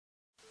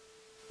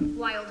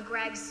Wild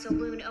Greg's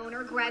saloon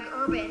owner, Greg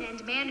Urban,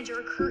 and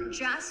manager, Kurt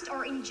Just,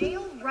 are in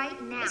jail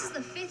right now. This is the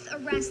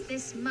 5th arrest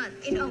this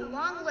month in a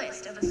long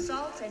list of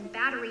assault and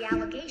battery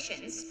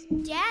allegations.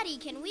 Daddy,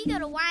 can we go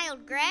to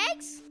Wild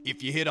Greg's?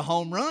 If you hit a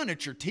home run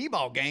at your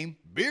t-ball game,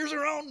 beers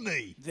are on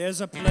me.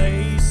 There's a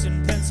place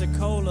in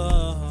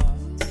Pensacola,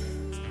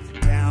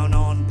 down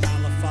on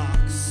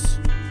Palafox,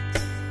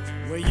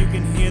 where you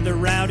can hear the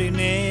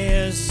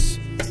rowdiness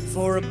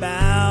for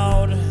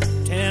about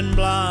 10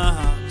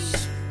 blocks.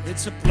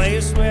 It's a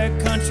place where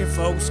country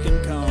folks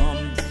can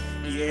come,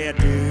 yeah,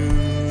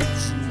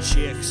 dudes and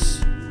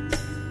chicks,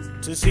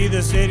 to see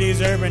the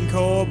city's urban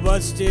core,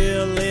 but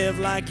still live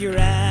like you're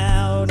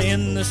out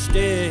in the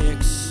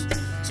sticks.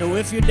 So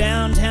if you're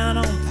downtown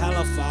on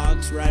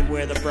Palafox, right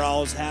where the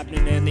brawl's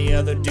happening and the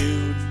other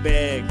dude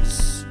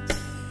begs,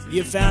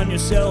 you found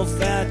yourself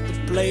at the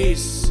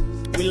place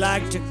we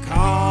like to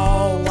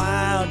call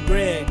Wild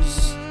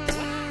Greg's.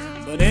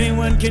 But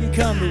anyone can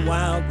come to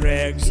Wild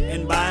Greg's,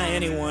 and by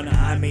anyone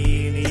I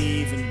mean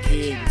even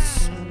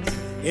kids.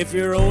 If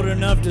you're old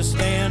enough to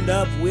stand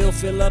up, we'll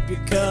fill up your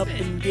cup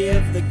and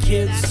give the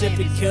kids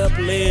sippy cup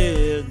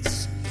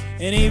lids.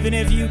 And even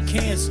if you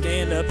can't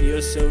stand up,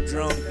 you're so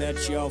drunk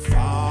that you're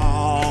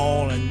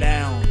falling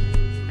down,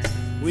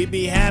 we'd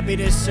be happy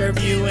to serve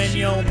you and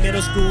your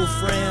middle school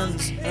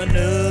friends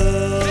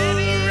another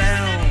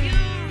round.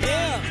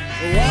 Yeah,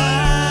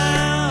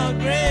 Wild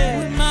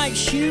Greg's, we might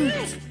shoot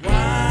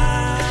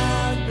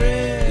Wild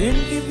Greg's, then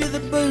give you the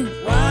boot.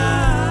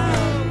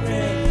 Wild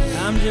Greg's,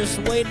 I'm just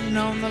waiting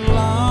on the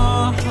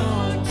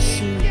lawsuits.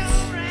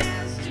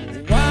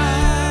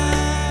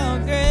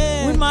 Wild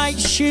Greg's, we might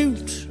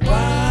shoot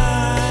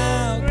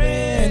Wild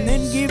Greg's, and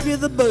then give you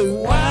the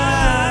boot.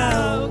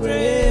 Wild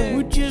Greg's,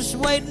 we're just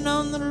waiting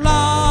on the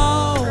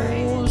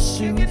lawsuits,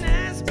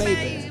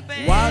 baby.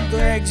 Wild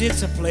Greg's,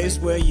 it's a place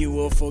where you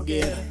will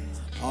forget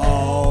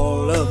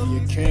all of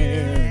your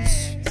cares.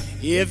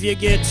 If you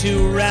get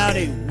too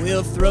rowdy,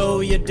 we'll throw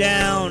you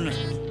down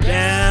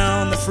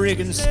the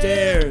freaking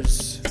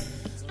stairs.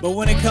 But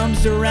when it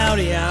comes to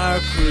rowdy, our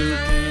crew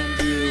can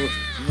do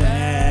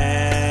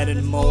that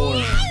and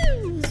more.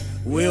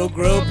 We'll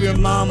grope your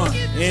mama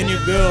and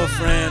your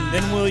girlfriend,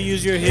 then we'll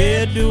use your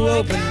head to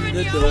open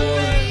the door.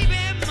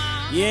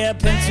 Yeah,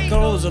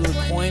 Pensacola's a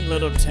quaint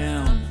little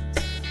town,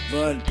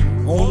 but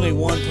only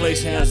one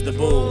place has the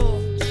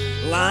bull.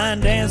 Line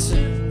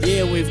dancing,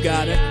 yeah, we've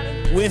got it.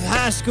 With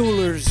high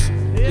schoolers,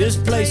 this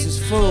place is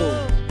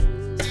full.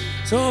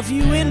 So if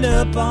you end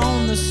up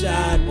on the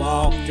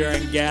sidewalk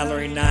during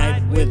gallery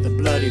night with a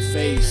bloody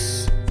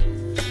face,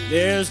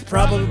 there's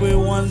probably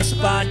one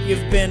spot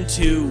you've been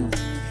to.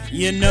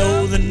 You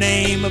know the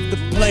name of the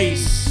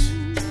place.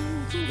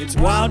 It's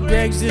Wild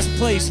Greg's. This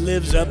place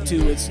lives up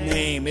to its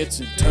name. It's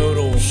a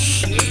total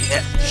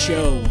shit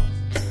show.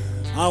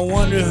 I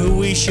wonder who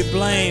we should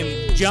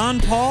blame.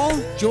 John Paul?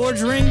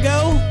 George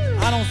Ringo?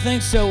 I don't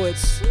think so.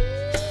 It's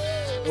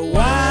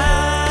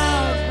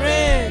Wild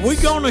Greg's. We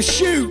gonna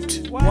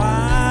shoot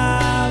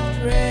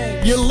Wild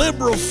Greg's, you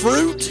liberal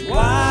fruit.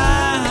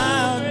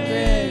 Wild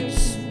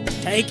Greg's,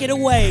 take it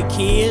away,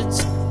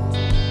 kids.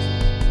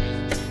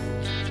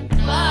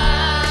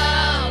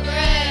 Wild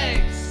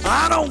Greg's.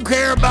 I don't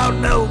care about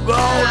no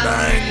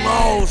goddamn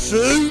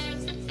lawsuit.